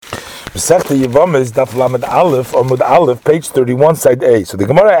Masechta Yevamos Daf Lamed Aleph or Mud Aleph, page 31, side A. So the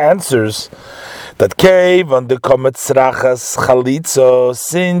Gemara answers that cave on the Komet Srachas Chalitza,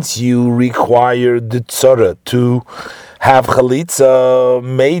 since you require the tzara to have Chalitza,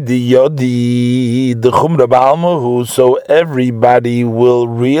 made the Yodi, the Chumra Ba'almahu, so everybody will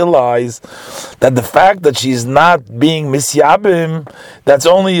realize that the fact that she's not being Misyabim, that's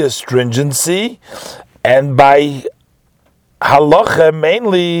only a stringency, and by halacha,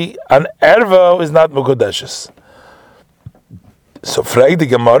 mainly, an erva is not mukodeshes. So, frag the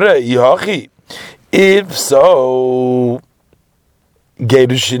Gemara, Yihachi, if so,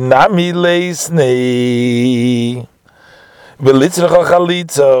 gerushinami leisnei, velitzrach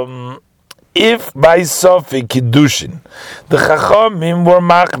chalitza, if by Sofi Kiddushin, the Chachamim were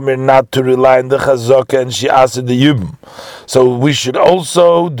machmir not to rely on the Chazaka and she asked the Yubim. So we should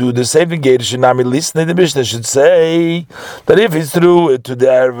also do the same thing. Shinami listen, the Mishnah should say that if it's through it to the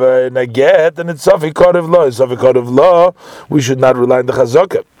Erva and a get, and it's Sofi Kod of Law, we should not rely on the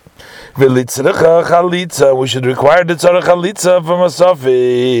Chazaka. We should require the tzara chalitza from a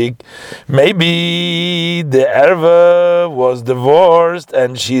suffix. Maybe the erva was divorced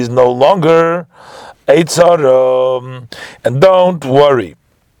and she is no longer a tzara. And don't worry.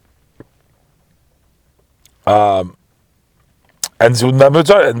 And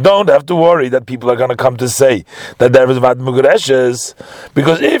don't have to worry that people are going to come to say that there was bad mugureshes,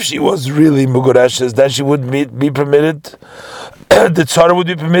 because if she was really mugureshes, then she would be permitted. The tzara would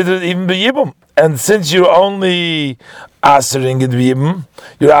be permitted even by Yibum. And since you're only answering it Yibum,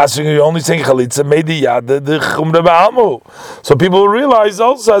 you're only saying Chalitza, made the Yada, the Chumra Ba'almu. So people will realize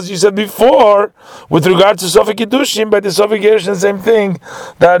also, as you said before, with regard to Sofi Kiddushim, by the Sofi Gershon, same thing,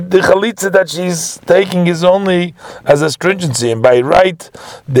 that the Chalitza that she's taking is only as a stringency, and by right,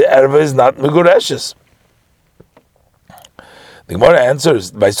 the Erva is not Megureshes. The Gemara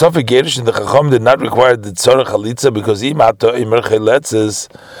answers, by Sofi Gershon, the Chacham did not require the Tzara Chalitza, because if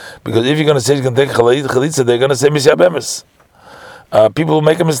you're going to say you can take Chalitza, they're going to say Misyabemes. People will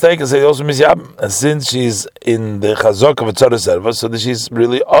make a mistake and say also Misyabem. And since she's in the Chazok of a Tzara Serva, so that she's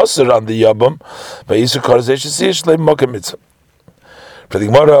really Osir on the Yabam, by Yisur Korzeh, she sees Shleim Mokem Mitzvah. For the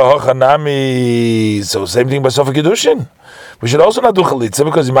Gemara, Hochanami, so same thing by Sofi Kiddushin. We should also not do Chalitza,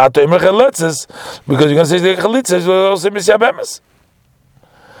 because you're going to say Chalitza, you'll also say Misyabemes.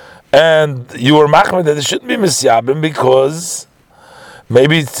 And you were machmir that it shouldn't be Misyabem, because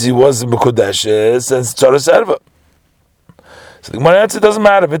maybe she was Mekudeshes and Tzara Serva. So the Gemara answer, it doesn't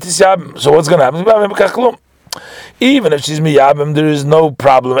matter. So what's going to happen? Even if she's Miyabem, there is no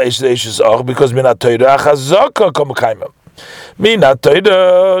problem, because Minat Torah, Chazaka Kom Kaimem. Minat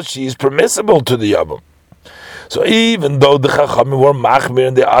Torah, she is permissible to the Yabam. So even though the Chachamim were machmir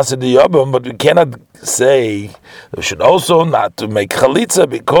and they asked the Yabam, but we cannot say we should also not to make Chalitza,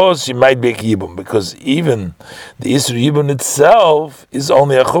 because she might make Yibum, because even the Isra Yibum itself is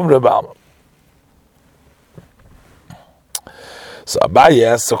only a Chumra Ba'alma. So Abaye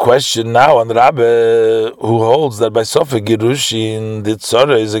asks a question now on Rabbe, who holds that by Sofi Gerushin the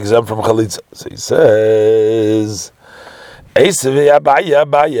Tzara is exempt from Chalitza. So he says,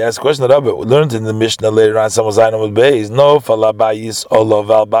 Abaye asks a question that Rabbe we learned in the Mishnah later on, some Zayin Beis, no falabayis olav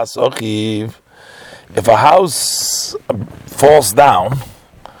al bas ochiv. If a house falls down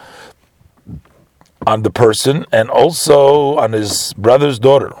on the person and also on his brother's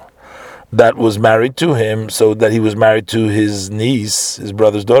daughter that was married to him, so that he was married to his niece, his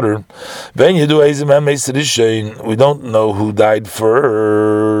brother's daughter, we don't know who died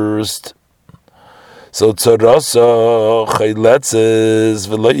first. So tzarasa chayletzes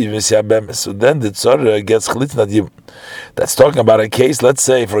v'lo yivim. So then the tzara gets chalitz not yivim. That's talking about a case. Let's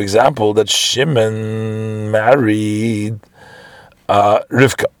say, for example, that Shimon married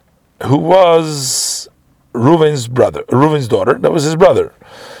Rivka, who was Reuven's daughter. That was his brother.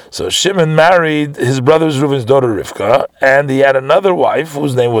 So Shimon married his brother's Reuven's daughter Rivka, and he had another wife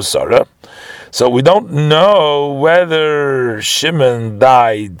whose name was Sarah. So we don't know whether Shimon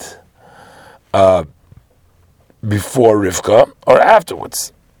died before Rivka or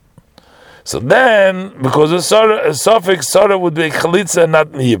afterwards. So then, because of Sarah, a suffix Sarah would be Chalitza and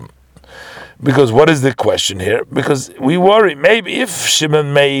not Miyim. Because what is the question here? Because we worry, maybe if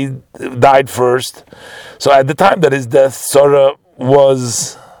Shimon died first, so at the time that his death, Sarah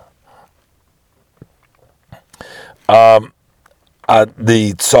was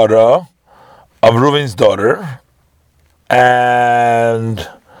the tzara of Reuven's daughter, and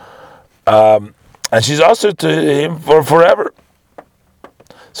she's also to him for forever.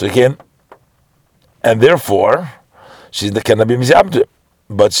 So he can, and therefore she cannot be mizabed,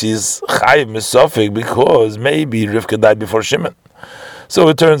 but she's chayiv misofik because maybe Rivka died before Shimon. So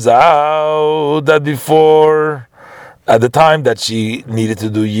it turns out that before, at the time that she needed to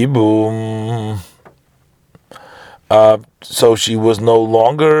do Yibum, so she was no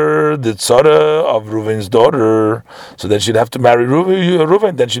longer the tzara of Reuven's daughter. So then she'd have to marry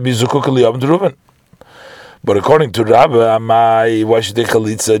Reuven. Then she'd be Zukuk Liyam to Reuven. But according to Rabbi Amai, why should they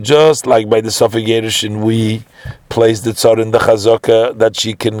chalitza? Just like by the Safek Yerushin, we place the tzara in the chazaka that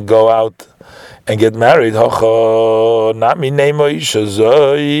she can go out and get married. Why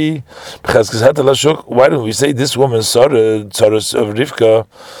don't we say this woman's tzara of Rivka,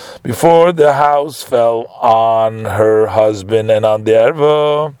 before the house fell on her husband and on the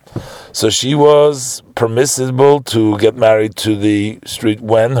erva, so she was permissible to get married to the street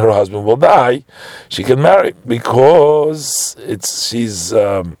when her husband will die. She can marry because she's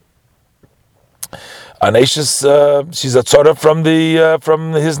Anashis, she's a tzara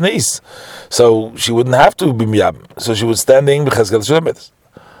from his niece, so she wouldn't have to be miyab. So she was standing because she was a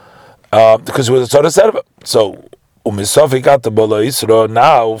tzara serva. So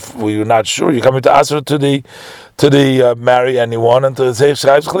now we're not sure. You're coming to ask her to marry anyone until say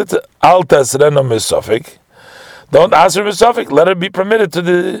schreibt chalitza. Al tasreno misofik. Don't ask her misofik. Let her be permitted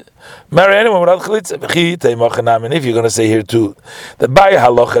to marry anyone without chalitza. And if you're going to say here too that by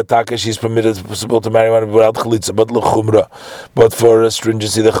halacha taka she's possible to marry anyone without chalitza, but lechumra, but for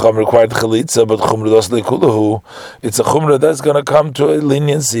stringency the chum required chalitza, but chumra das lekulahu. It's a chumra that's going to come to a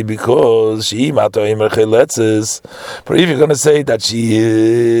leniency because she mato imer cheletzes. But if you're going to say that she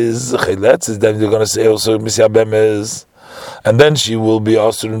is cheletzes, then you're going to say also misyabem, and then she will be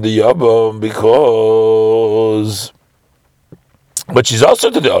also in the Yabam but she's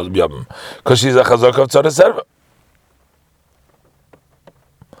also to the Yabam because she's a chazak of tzara serva.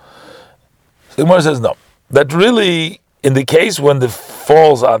 The Gemara says no. That really, in the case when the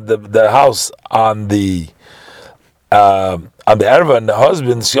falls on the house on the erva and the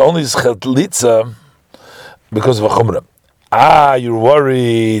husband, she only is chetalitza because of a chumrah. You're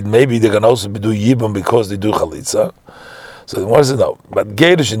worried maybe they can also do yibum because they do chalitza. So the Gemara says no. But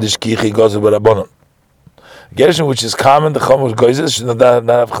Gerish in the Shkichi goes with Rabbanon. Gerish, which is common, the Chomor Goyzes should not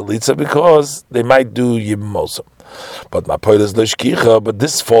have Chalitza because they might do Yibum also. But my point is Shkicha, but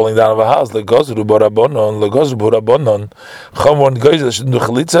this falling down of a house, Legozru Borabonon, Chomor and Goyzes shouldn't do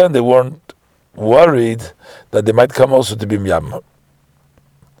Chalitza, and they weren't worried that they might come also to be Miyam.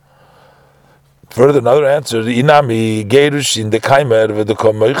 Further, another answer, Inami Gerish in the Kaimer with the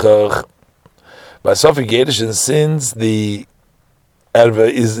Komoichach. By Safek Yerushin, since the erva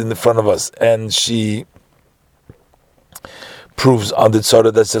is in the front of us, and she proves on the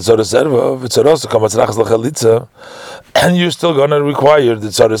tzara that's the tzara serva, it's also kamatzrachas lachalitza, and you're still going to require the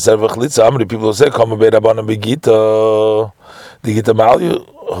tzara serva chalitza. How many people say kama beirabanan begita, the gita malyu?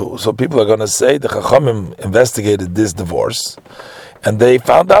 So people are going to say the chachamim investigated this divorce, and they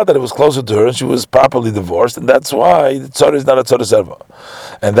found out that it was closer to her, and she was properly divorced, and that's why the tzara is not a tzara serva.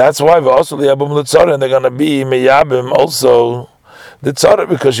 And that's why we also liyabim l'tzara, and they're going to be meyabim also the tzara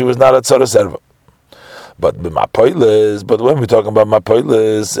because she was not a tzara serva. But when we're talking about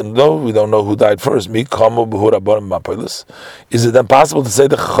mapoilis, and no, we don't know who died first. Is it then possible to say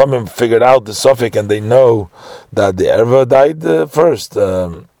the chachamim figured out the suffix and they know that the erva died first,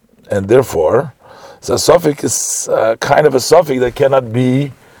 and therefore, so suffix is kind of a suffix that cannot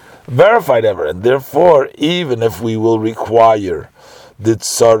be verified ever, and therefore, even if we will require the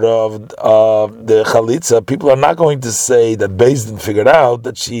tzara of the chalitza, people are not going to say that Beis Din figured out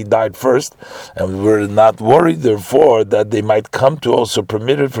that she died first, and we're not worried, therefore, that they might come to also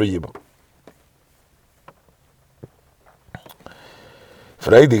permit it for Yibum.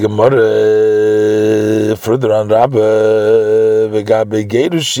 Further on Rabbi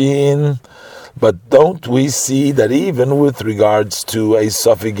Gerushin, but don't we see that even with regards to a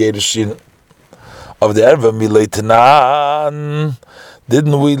Safek Gerushin of the erva mileitanan,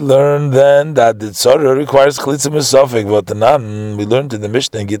 didn't we learn then that the tzara requires chalitza misafik? But we learned in the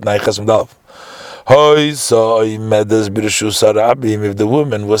Mishnah in Git Naichas Mdalf. Hoy so medes birshus harabim, if the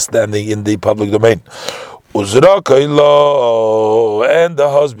woman was standing in the public domain, Uzrakaylo, and the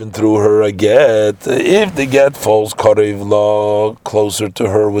husband threw her a get. If the get falls karev law closer to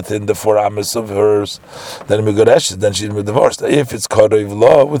her within the 4 amas of hers, then Megoresh, then she's divorced. If it's karev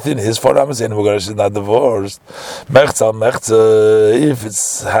law within his 4 amas, and Megoresh is not divorced. Mechza mechza, if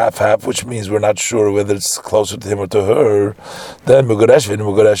it's half, which means we're not sure whether it's closer to him or to her, then Megoresh, when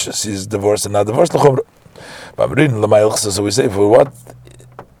Megoresh is divorced and not divorced. So we say, for what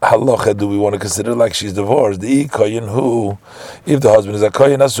halacha do we want to consider like she's divorced? The koyin who, if the husband is a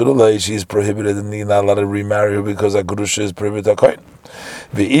koyin asurulay, she's prohibited and he's not allowed to remarry her because a grusha is prohibited a koyin.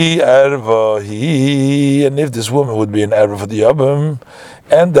 V'i erva he, and if this woman would be an erva for the yabam,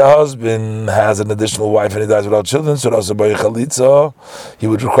 and the husband has an additional wife and he dies without children, so also by chalitza, he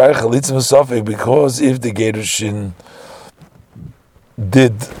would require chalitza v'safek, because if the gerushin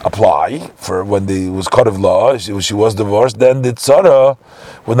did apply for when the was cut of law, she was divorced, then the tzara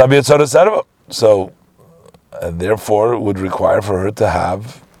would not be a tzara serva. So, and therefore, would require for her to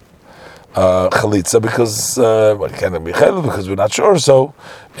have chalitza, because it can't be chalitza because we're not sure. So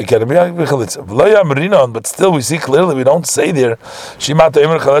it can't be chalitza. But still, we see clearly we don't say there shimata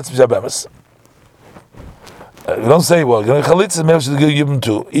imer chalitza b'shabemes. We don't say chalitza maybe should give him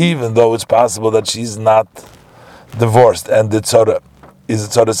too, even though it's possible that she's not divorced and the tzara is a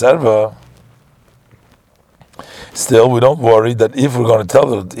tzara serva. Still, we don't worry that if we're going to tell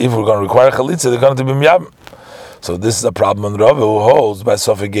them, if we're going to require chalitza, they're going to be miyam. So this is a problem in Rava, who holds by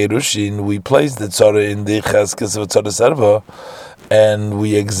Sofek Gerushin, we place the tzara in the cheskes of tzara serva, and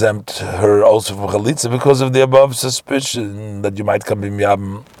we exempt her also from chalitza because of the above suspicion that you might come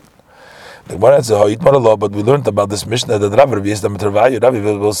miyam. The Gemara says, but we learned about this Mishnah that Rabbi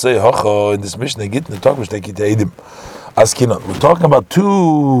will say, in this Mishnah, we're talking about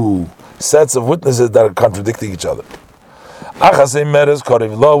two sets of witnesses that are contradicting each other. One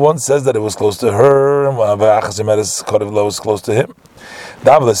says that it was close to her, and was close to him.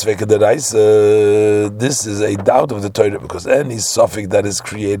 This is a doubt of the Torah, because any suffix that is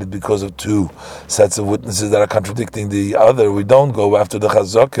created because of two sets of witnesses that are contradicting the other, we don't go after the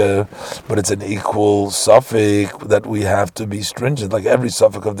chazaka, but it's an equal suffix that we have to be stringent, like every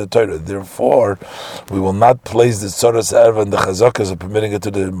suffix of the Torah. Therefore, we will not place the tzoras erva and the chazakas of permitting it to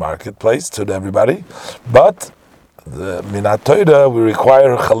the marketplace, to everybody, but the minat Torah, we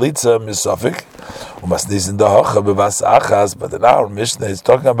require chalitza misafik, umasnisin dahacha bevas achas. But in our Mishnah, it's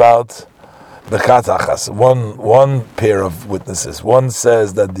talking about bechat achas. One pair of witnesses. One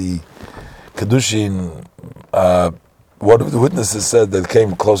says that the kedushin, one of the witnesses said that it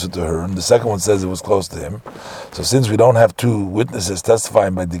came closer to her, and the second one says it was close to him. So since we don't have two witnesses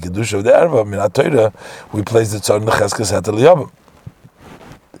testifying by the kedusha of the erva minat Torah, we place the tzar in the cheskes heter liyabim.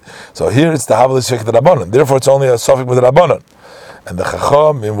 So here it's the Havli Shek the Rabbanon. Therefore, it's only a Sofik with the Rabbanon. And the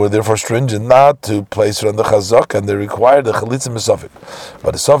Chacham were therefore stringent not to place her on the Chazak, and they required the Chalitza Misofik.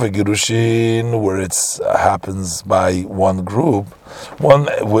 But the Sofik Gerushin, where it happens by one group, when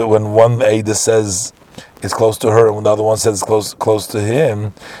one Eida says it's close to her, and when the other one says it's close to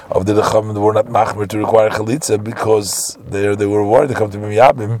him, of the Chacham were not machmer to require Chalitza, because they were worried to come to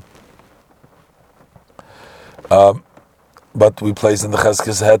Miyabim. But we place in the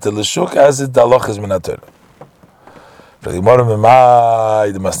cheskes het l'shuk as it dalach is minater. How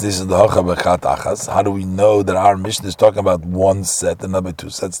do we know that our mission is talking about one set and not by two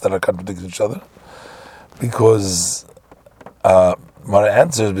sets that are contradicting each other? Because Mara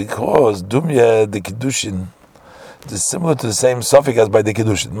answers, because dumya the kiddushin is similar to the same suffix as by the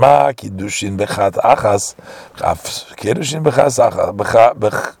kiddushin. Ma kiddushin bechat achas, kiddushin bechas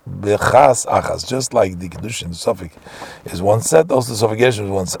achas. Just like the kiddushin suffix is one set, also the suffix is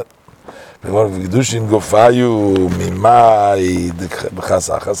one set. Kiddushin gofayu mimai bechas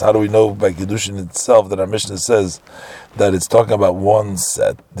achas. How do we know by kiddushin itself that our Mishnah says that it's talking about one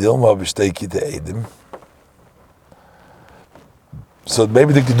set? Dilma b'shtei kitei edim. So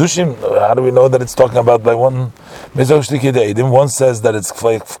maybe the Kedushin, how do we know that it's talking about by one? One says that it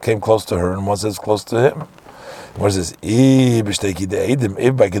came close to her, and one says close to him. One says, if by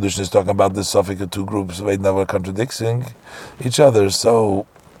Kedushin is talking about the suffix of two groups, they never contradicting each other. So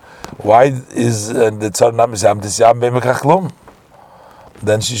why is the tzar not misyam tisyam be'mekachlum?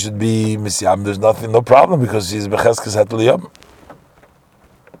 Then she should be misyam. There's no problem, because she's becheskes het liyam.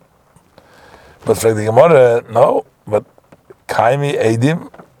 But for the Gemara, no. But Kaimi Eidim,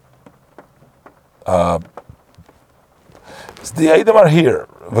 the Eidim are here.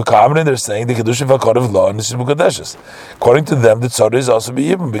 They're saying the Kedusha Vakar of law and the Shibuk Kadeshes. According to them, the Tzara is also be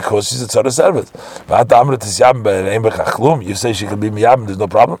Yibam because she's a Tzara servant. You say she can be Miyabim, there's no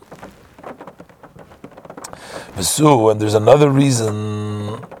problem. And there's another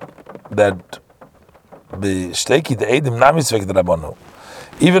reason that the Shteki, the Eidim, Namisvek the Rabbanu.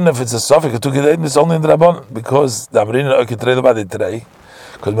 Even if it's a suffix, it's only in the Rabban, because the Amrina Okitrei Lobadi today.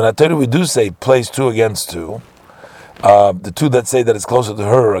 Because when I tell you, we do say place two against two. The two that say that it's closer to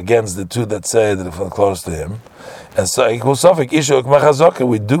her against the two that say that it's close to him. And so equal suffix, Isha Ukmachazaka,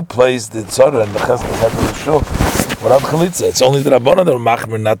 we do place the Tzara and the Chesed Shuk without Chalitza. It's only the Rabban that are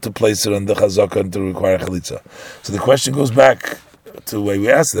machmer not to place it on the Chazaka and to require Chalitza. So the question goes back to the way we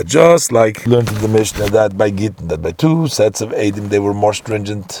asked that. Just like learned in the Mishnah that by Gittin, that by 2 sets of Eidim they were more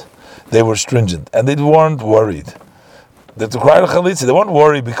stringent. They were stringent, and they weren't worried. They required a chalitza. They weren't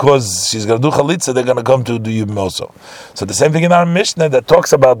worried because she's going to do chalitza. They're going to come to do yibum also. So the same thing in our Mishnah that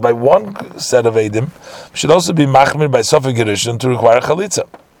talks about by 1 set of Eidim should also be machmir by Sofek Gerushin to require a chalitza.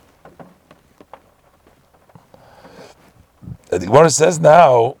 The Gemara says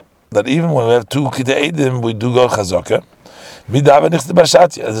now that even when we have 2 kitei Eidim, we do go chazaka.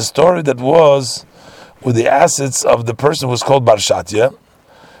 There's a story that was with the assets of the person who was called Bar Shatya.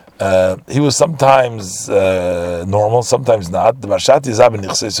 He was sometimes normal, sometimes not. The Bar Shatya is Abin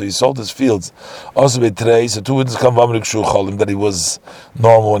Nichse, so he sold his fields. Also betrei, so 2 witnesses come from that he was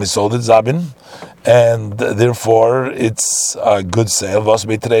normal when he sold it, Zabin, and therefore it's a good sale. Also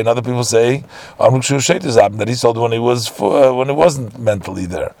betrei, and other people say that he sold when he was when it wasn't mentally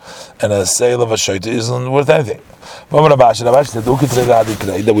there, and a sale of a shayta isn't worth anything.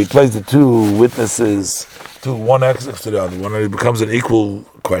 That we place the 2 witnesses to one next to the other, when it becomes an equal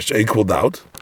question, equal doubt.